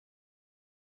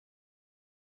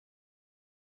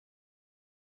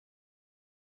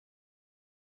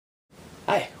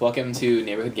Hi, welcome to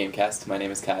Neighborhood Gamecast. My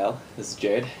name is Kyle. This is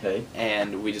Jared. Hey.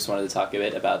 And we just wanted to talk a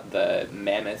bit about the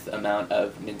mammoth amount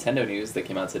of Nintendo news that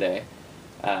came out today.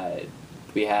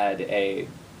 We had a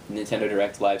Nintendo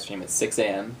Direct live stream at 6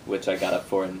 a.m., which I got up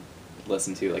for and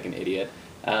listened to like an idiot,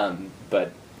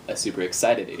 but a super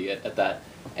excited idiot at that.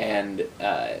 And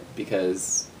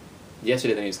because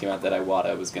yesterday the news came out that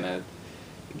Iwata was going to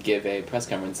give a press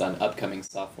conference on upcoming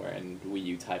software and Wii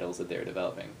U titles that they're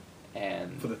developing.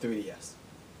 And For the 3DS.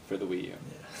 For the Wii U.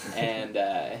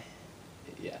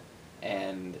 Yeah.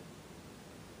 And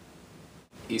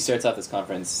he starts off this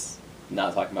conference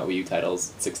not talking about Wii U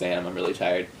titles at 6 a.m. I'm really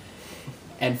tired.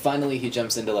 And finally he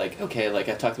jumps into I've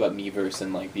talked about Miiverse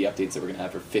and the updates that we're going to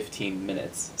have for 15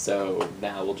 minutes. So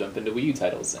now we'll jump into Wii U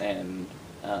titles and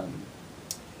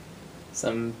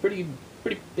some pretty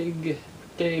big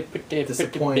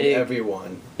Disappoint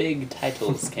everyone. Big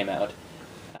titles came out.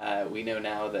 We know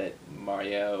now that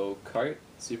Mario Kart,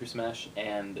 Super Smash,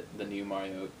 and the new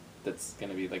Mario that's going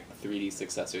to be the 3D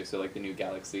successor, so the new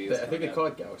Galaxy is I think they call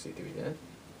it Galaxy 3, didn't it?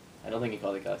 I don't think he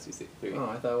called it Galaxy 3. Oh,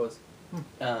 I thought it was.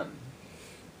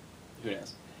 Who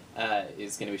knows?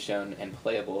 Is going to be shown and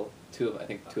playable. I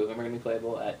think two of them are going to be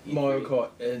playable at E3.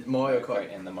 Mario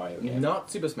Kart and the Mario game. Not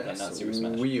Super Smash. Yeah, not Super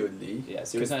Smash. Weirdly. Yeah,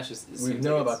 Super Smash is... We've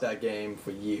known about that game for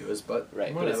years, but...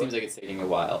 Right, whatever. but it seems like it's taking a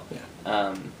while.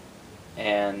 Yeah.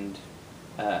 And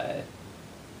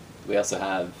we also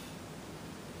have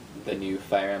the new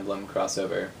Fire Emblem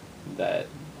crossover that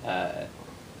I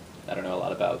don't know a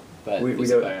lot about, but we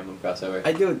there's a Fire Emblem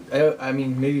crossover. I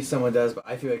mean, maybe someone does, but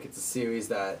I feel like it's a series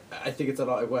that... I think it's a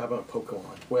lot like what happened with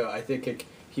Pokemon, where I think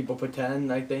people pretend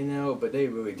like they know, but they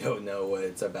really don't know what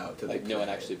it's about. No one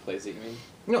actually plays it, you mean?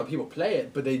 No, people play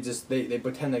it, but they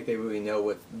pretend like they really know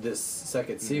what this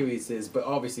second series is, but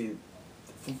obviously...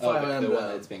 Fire Emblem, the one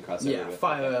that's being crossed over with.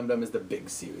 Fire Emblem is the big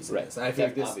series. Right. And I feel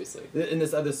like obviously. And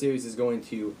this other series is going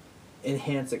to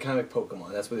enhance it, kind of like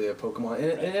Pokemon. That's what they have Pokemon,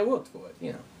 and it worked for it,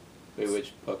 you know. Wait,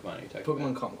 which Pokemon are you talking about?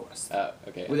 Pokemon Conquest. Oh,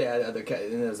 okay. Where they had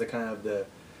and there's the kind of the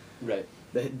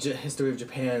history of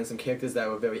Japan and some characters that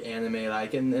were very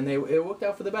anime-like, and it worked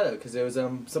out for the better because there was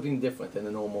something different than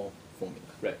the normal formula.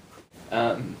 Right.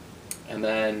 And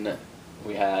then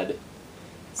we had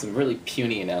some really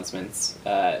puny announcements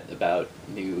about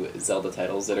new Zelda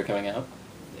titles that are coming out.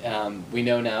 We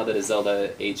know now that a Zelda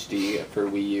HD for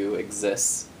Wii U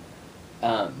exists.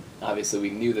 Obviously, we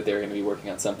knew that they were going to be working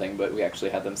on something, but we actually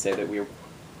had them say that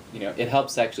it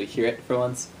helps to actually hear it for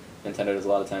once. Nintendo does a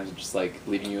lot of times just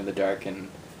leaving you in the dark and,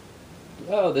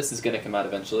 oh, this is going to come out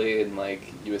eventually, and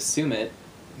you assume it,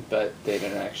 but they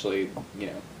don't actually,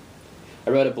 I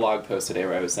wrote a blog post today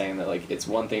where I was saying that it's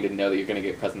one thing to know that you're going to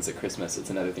get presents at Christmas, it's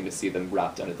another thing to see them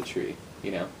wrapped under the tree,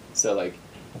 So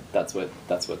that's what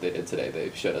they did today.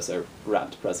 They showed us our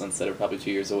wrapped presents that are probably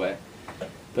 2 years away.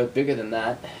 But bigger than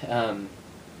that,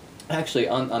 actually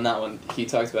on that one, he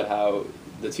talks about how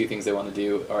the two things they want to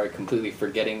do are completely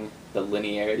forgetting the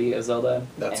linearity of Zelda.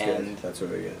 That's good. That's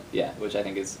really good. Yeah, which I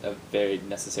think is a very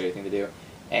necessary thing to do.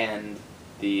 And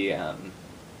the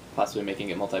possibly making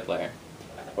it multiplayer.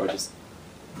 Or just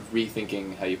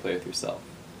rethinking how you play with yourself.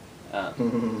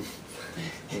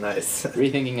 Nice.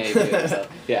 Rethinking how you play with yourself.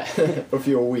 Yeah. With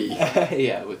your Wii.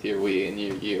 Yeah, with your Wii and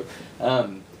your U.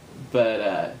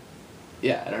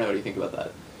 Yeah, I don't know. What do you think about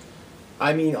that?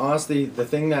 I mean, honestly, the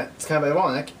thing that's kind of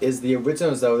ironic is the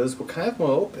original Zeldas were kind of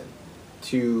more open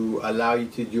to allow you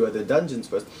to do other dungeons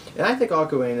first. And I think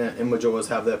Ocarina and Majora's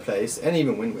have their place, and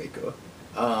even Wind Waker.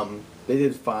 They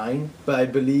did fine, but I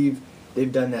believe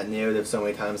they've done that narrative so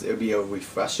many times, it would be a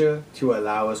refresher to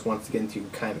allow us once again to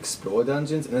kind of explore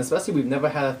dungeons. And especially, we've never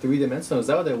had a three-dimensional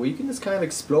Zelda where you can just kind of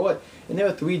explore it. And there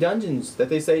are 3 dungeons that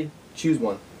they say, choose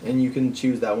one. And you can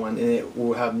choose that one, and it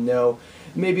will have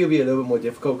maybe it'll be a little bit more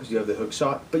difficult because you have the hook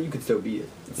shot, but you can still beat it.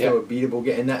 It's still a beatable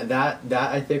game. And that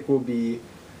I think will be,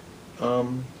 I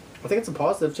think it's a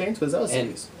positive change for the Zelda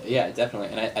series. Yeah, definitely.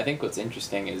 And I think what's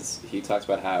interesting is he talks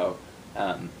about how,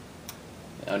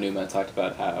 Onuma talked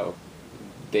about how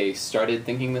they started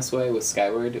thinking this way with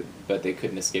Skyward, but they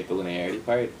couldn't escape the linearity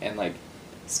part. And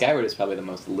Skyward is probably the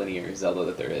most linear Zelda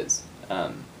that there is,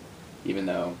 even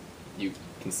though you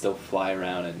can still fly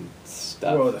around and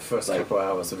stuff. Well, the first couple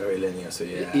hours are very linear, so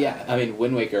yeah. Yeah, I mean,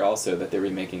 Wind Waker also that they're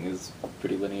remaking is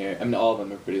pretty linear. I mean, all of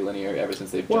them are pretty linear ever since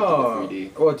they've jumped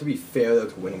into 3D. Well, to be fair though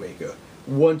to Wind Waker,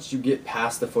 once you get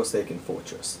past the Forsaken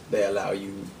Fortress, they allow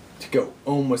you to go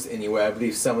almost anywhere. I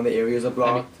believe some of the areas are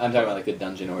blocked. I mean, I'm talking about the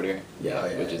dungeon order.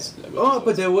 Which is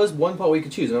but there was one part where you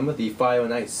could choose. Remember the Fire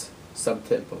and Ice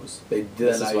sub-tempos? They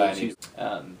did allow you to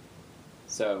choose.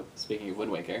 So, speaking of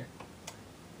Wind Waker,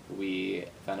 we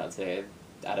found out today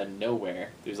out of nowhere,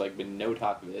 there's like been no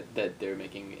talk of it, that they're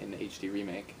making an HD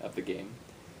remake of the game.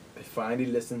 They finally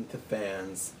listened to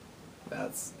fans.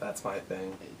 That's my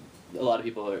thing. A lot of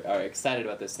people are excited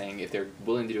about this, saying if they're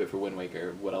willing to do it for Wind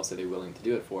Waker, what else are they willing to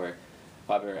do it for?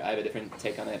 However, I have a different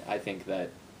take on it. I think that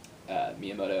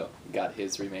Miyamoto got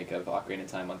his remake of Ocarina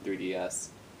of Time on 3DS,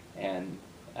 and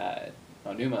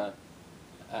Onuma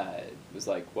was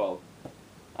like, well,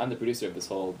 I'm the producer of this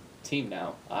whole team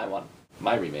now. I want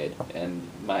my remade, and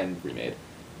mine remade.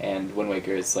 And Wind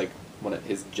Waker is like one of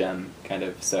his gem, kind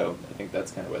of, so I think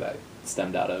that's kind of where that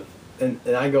stemmed out of. And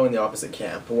I go in the opposite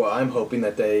camp. Well, I'm hoping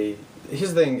that they...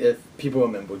 Here's the thing, if people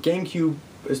remember, GameCube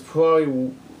is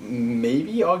probably,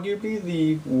 maybe, arguably,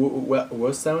 the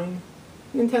worst-selling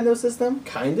Nintendo system,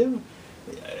 kind of.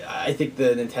 I think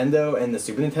the Nintendo and the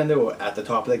Super Nintendo were at the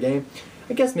top of the game.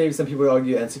 I guess maybe some people would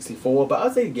argue N64, but I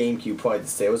would say GameCube, probably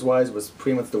sales-wise, was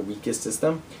pretty much the weakest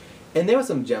system. And there were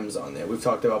some gems on there. We've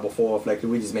talked about before, like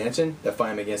Luigi's Mansion. They're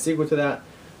finally making a sequel to that.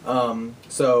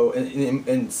 So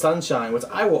in Sunshine, which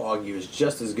I will argue is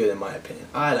just as good in my opinion.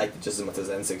 I liked it just as much as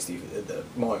the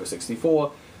Mario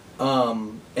 64.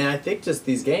 And I think just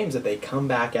these games, that they come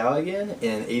back out again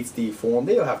in HD form,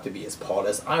 they don't have to be as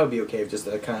polished. I would be okay with just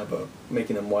a kind of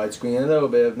making them widescreen and a little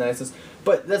bit of niceness.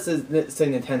 But let's say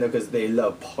Nintendo, because they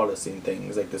love polishing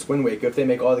things like this Wind Waker. If they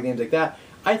make all the games like that,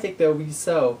 I think they'll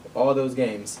resell all those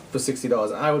games for $60,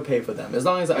 and I would pay for them as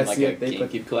long as I see it. Like a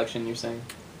GameCube collection, you're saying?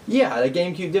 Yeah, the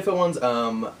GameCube, different ones.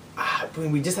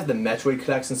 We just had the Metroid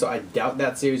collection, so I doubt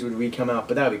that series would re-come out,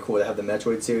 but that would be cool to have the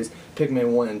Metroid series,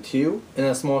 Pikmin 1 and 2 in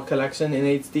a small collection in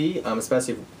HD,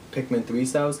 especially if Pikmin 3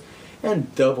 sells,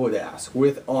 and Double Dash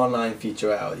with online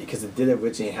featurality, because it did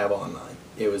originally have online.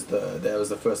 That was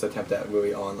the first attempt at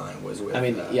really online was with. I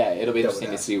mean, yeah, it'll be Double interesting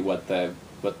to Dash. see what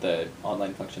the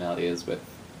online functionality is with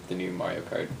the new Mario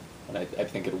Kart, and I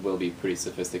think it will be pretty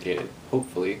sophisticated.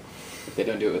 Hopefully, if they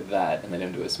don't do it with that and they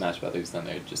don't do it with Smash Brothers, then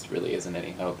there just really isn't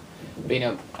any hope.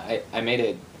 But I made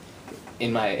it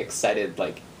in my excited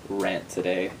rant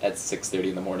today at 6:30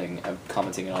 in the morning. I'm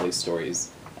commenting on all these stories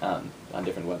on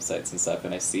different websites and stuff,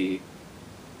 and I see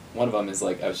one of them is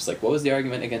I was just like, what was the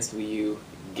argument against Wii U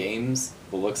games?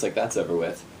 Well, looks like that's over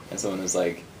with. And someone was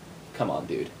like, come on,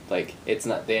 dude. It's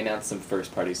not. They announced some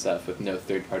first-party stuff with no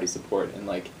third-party support, and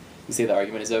you say the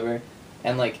argument is over,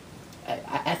 and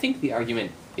I think the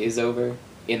argument is over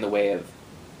in the way of,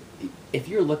 if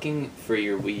you're looking for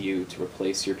your Wii U to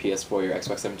replace your PS4 or your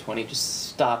Xbox 720, just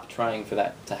stop trying for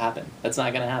that to happen. That's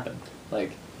not gonna happen.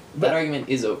 That argument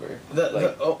is over.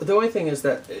 The only thing is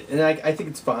that, and I think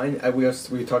it's fine.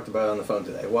 We talked about it on the phone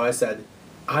today. Why I said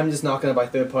I'm just not going to buy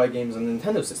third-party games on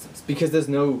Nintendo systems because there's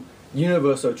no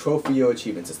universal trophy or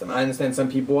achievement system. I understand some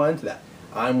people are into that.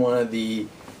 I'm one of the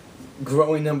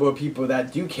growing number of people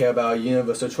that do care about a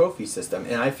universal trophy system,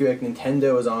 and I feel like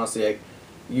Nintendo is honestly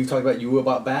you talked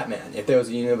about Batman. If there was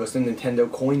a universal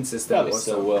Nintendo coin system, probably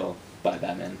still will buy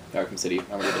Batman Arkham City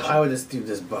Armored Edition. I would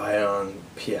just buy it on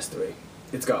PS3.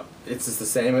 It's just the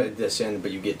same edition,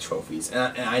 but you get trophies.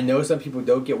 And I know some people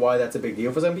don't get why that's a big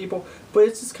deal for some people, but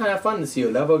it's just kind of fun to see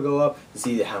your level go up, to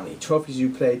see how many trophies you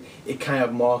played. It kind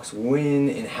of marks when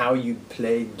and how you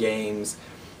played games.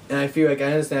 And I feel like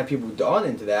I understand people aren't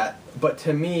into that, but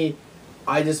to me,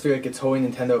 I just feel like it's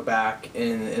holding Nintendo back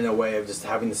in a way of just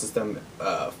having the system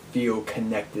feel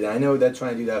connected. I know they're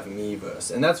trying to do that with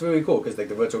Miiverse, and that's really cool because the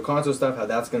virtual console stuff, how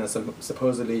that's going to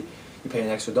supposedly, you pay an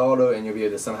extra $1 and you'll be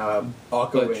able to somehow have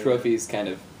Ocarina. But trophies kind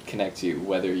of connect you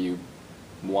whether you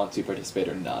want to participate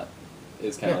or not.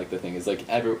 Is kind of the thing. Is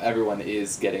everyone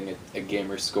is getting a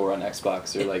gamer score on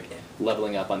Xbox or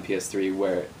leveling up on PS3,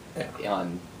 where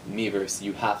on Miiverse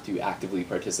you have to actively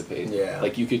participate. Yeah.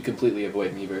 You could completely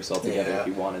avoid Miiverse altogether if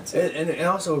you wanted to. And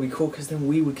also it would be cool because then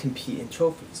we would compete in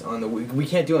trophies on the Wii. We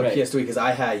can't do it on PS3 because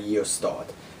I had a year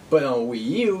start. But on Wii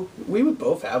U, we would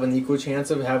both have an equal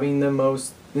chance of having the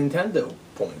most Nintendo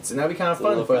points, and that'd be kind of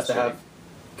fun for us to have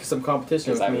some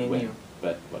competition with me and you.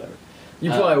 But whatever.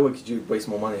 You probably would because you'd waste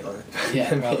more money on it.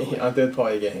 Yeah, probably. On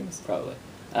third-party games. Probably.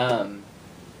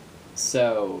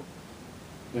 So,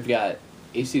 we've got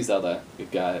HD Zelda,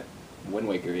 we've got Wind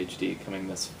Waker HD coming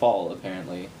this fall,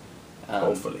 apparently.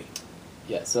 Hopefully.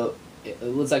 Yeah, so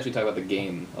let's actually talk about the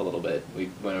game a little bit.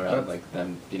 We went around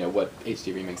what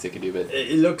HD remakes they could do, but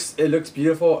it looks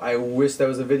beautiful. I wish there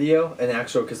was a video, an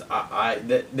actual, because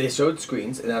they showed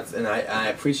screens, and I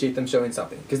appreciate them showing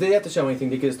something because they didn't have to show anything.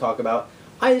 They could just talk about.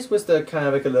 I just wish there kind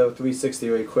of a little 360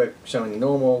 really quick, showing the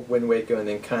normal Wind Waker and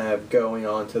then kind of going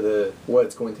on to what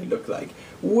it's going to look like.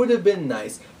 Would have been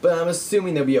nice, but I'm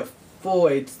assuming there'll be a full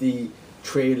HD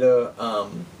trailer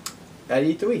at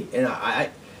E3,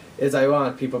 and it's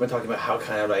ironic. People have been talking about how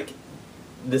kind of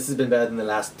this has been better than the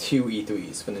last 2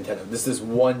 E3s for Nintendo. This is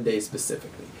one day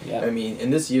specifically. Yeah. I mean,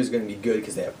 and this year's going to be good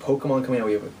because they have Pokemon coming out.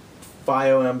 We have a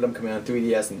Fire Emblem coming out on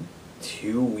 3DS in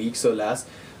 2 weeks or less.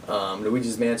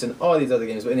 Luigi's Mansion, all these other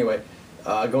games. But anyway,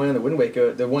 going on the Wind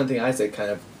Waker, the one thing I said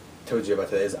kind of told you about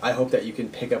today is I hope that you can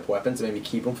pick up weapons and maybe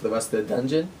keep them for the rest of the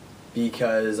dungeon,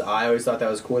 because I always thought that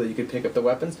was cool that you could pick up the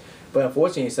weapons. But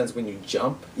unfortunately, since when you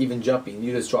jump, even jumping,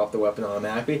 you just drop the weapon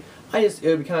automatically. It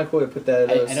would be kind of cool to put that.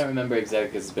 I don't remember exactly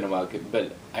because it's been a while,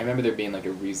 but I remember there being like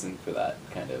a reason for that,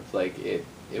 kind of like it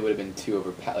would have been too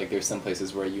overpowered. Like there's some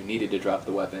places where you needed to drop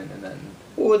the weapon and then.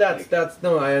 Well, that's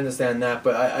no, I understand that,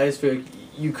 but I just feel like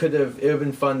you could have. It would have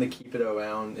been fun to keep it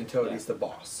around until at least the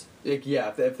boss. Like,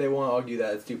 yeah, if they want to argue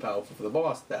that it's too powerful for the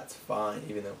boss, that's fine.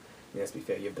 Even though, let's be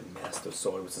fair, you have the Master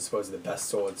Sword, which is supposedly the best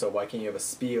sword. So why can't you have a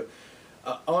spear?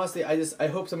 Honestly, I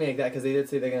hope something like that, because they did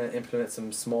say they're going to implement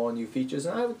some small new features,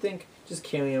 and I would think just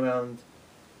carrying around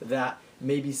that,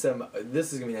 maybe some,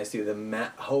 this is going to be nice too, the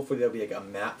map, hopefully there'll be like a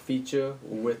map feature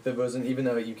with the version, even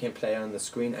though you can't play on the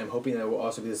screen. I'm hoping there will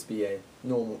also be a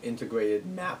normal integrated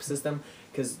map system,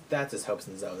 because that just helps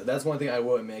in Zelda. That's one thing I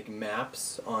would make,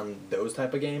 maps on those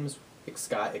type of games, like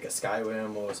a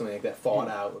Skyrim or something like that.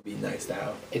 Fallout would be nice to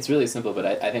have. It's really simple, but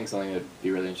I think something that would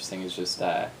be really interesting is just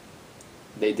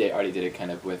they already did it kind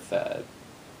of with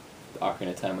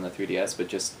Ocarina of Time on the 3DS, but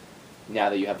just now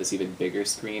that you have this even bigger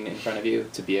screen in front of you,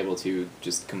 to be able to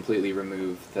just completely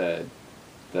remove the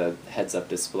heads-up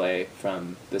display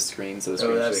from the screen, so the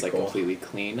screen is just like cool. Completely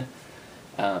clean.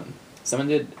 Someone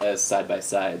did a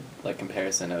side-by-side like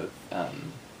comparison of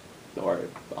or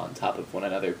on top of one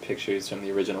another pictures from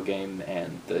the original game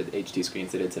and the HD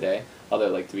screens they did today. Although,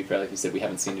 like, to be fair, like you said, we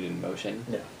haven't seen it in motion.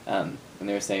 Yeah. And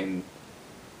they were saying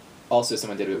also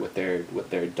someone did it with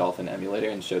their Dolphin emulator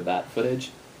and showed that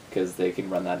footage, because they can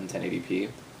run that in 1080p.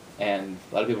 And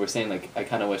a lot of people were saying, like, I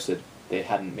kind of wish that they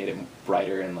hadn't made it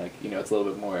brighter and, like, it's a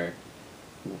little bit more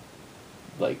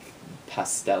like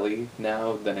pastel-y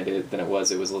now than it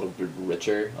was. It was a little bit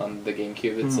richer on the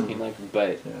GameCube, it's looking like,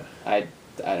 but yeah.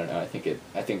 I don't know. I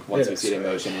think once we see it in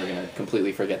motion, we're gonna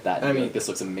completely forget that. I mean, like, this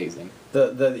looks amazing.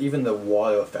 Even the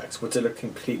water effects, which look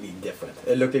completely different.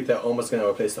 It looked like they're almost gonna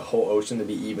replace the whole ocean to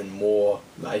be even more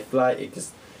lifelike. It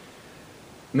just,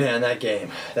 man, that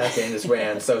game just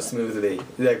ran so smoothly.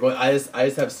 Like, well, I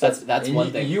just have such. That's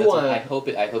one thing. I hope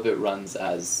it runs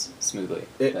as smoothly.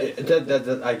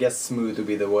 I guess smooth would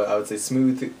be the word. I would say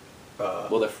smooth.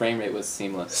 Well, the frame rate was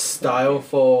seamless.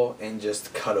 Styleful and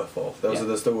just colorful. Those are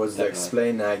the words that definitely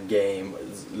explain that game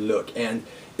look. And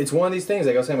it's one of these things,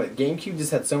 like I was saying, like, GameCube just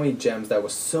had so many gems that were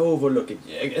so overlooked.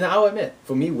 And I'll admit,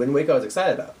 for me, Wind Waker I was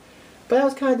excited about. But I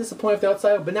was kind of disappointed with the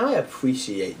outside. But now I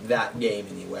appreciate that game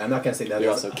anyway. I'm not going to say that. We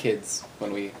were also kids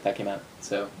when that came out.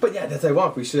 So. But yeah, that's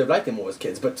ironic. We should have liked it more as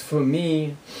kids. But for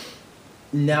me,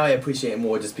 now I appreciate it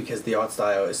more just because the art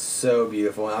style is so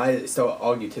beautiful. And I still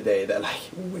argue today that, like,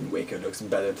 Wind Waker looks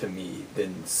better to me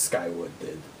than Skyward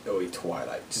did, or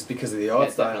Twilight, just because of the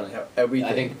art style and how everything.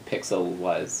 I think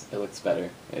pixel-wise, it looks better.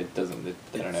 It doesn't.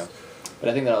 I don't know. But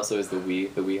I think that also is the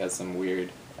Wii. The Wii has some weird.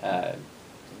 It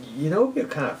would be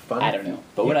kind of fun. I don't know,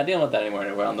 but we're not dealing with that anymore.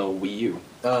 We're on the Wii U.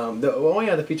 The only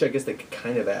other feature I guess they could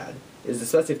kind of add is,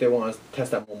 especially if they want to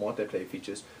test out more multiplayer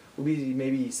features, would be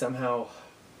maybe somehow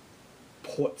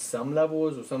port some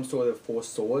levels or some sort of 4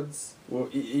 swords, or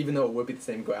even though it would be the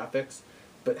same graphics,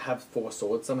 but have 4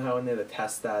 swords somehow in there to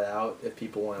test that out if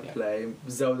people want to play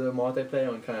Zelda multiplayer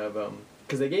on kind of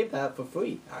because they gave that for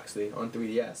free actually on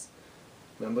 3DS.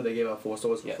 Remember, they gave out 4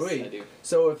 swords for free. Yes, I do.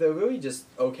 So if they're really just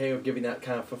okay with giving that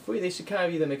kind of for free, they should kind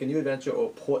of either make a new adventure or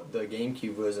port the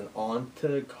GameCube version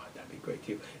onto. God, that'd be great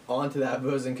too. Onto that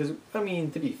version, because I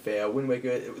mean, to be fair, Wind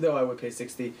Waker, though I would pay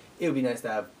 $60, it would be nice to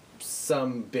have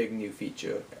some big new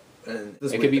feature. And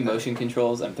it could be motion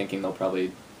controls. I'm thinking they'll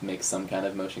probably make some kind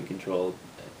of motion control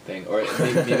thing, or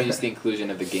maybe just the inclusion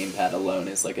of the gamepad alone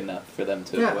is like enough for them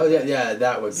to. Yeah,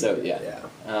 that would be. So good,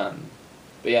 yeah.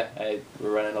 But yeah, we're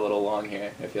running a little long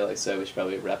here. I feel like so we should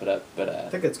probably wrap it up. But I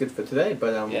think that's good for today.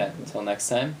 But yeah, until next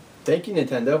time. Thank you,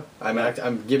 Nintendo.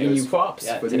 I'm giving you props.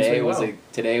 Yeah, for today was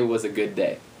a good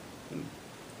day.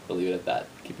 We'll leave it at that.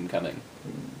 Keep them coming.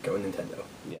 Go Nintendo.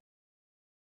 Yeah.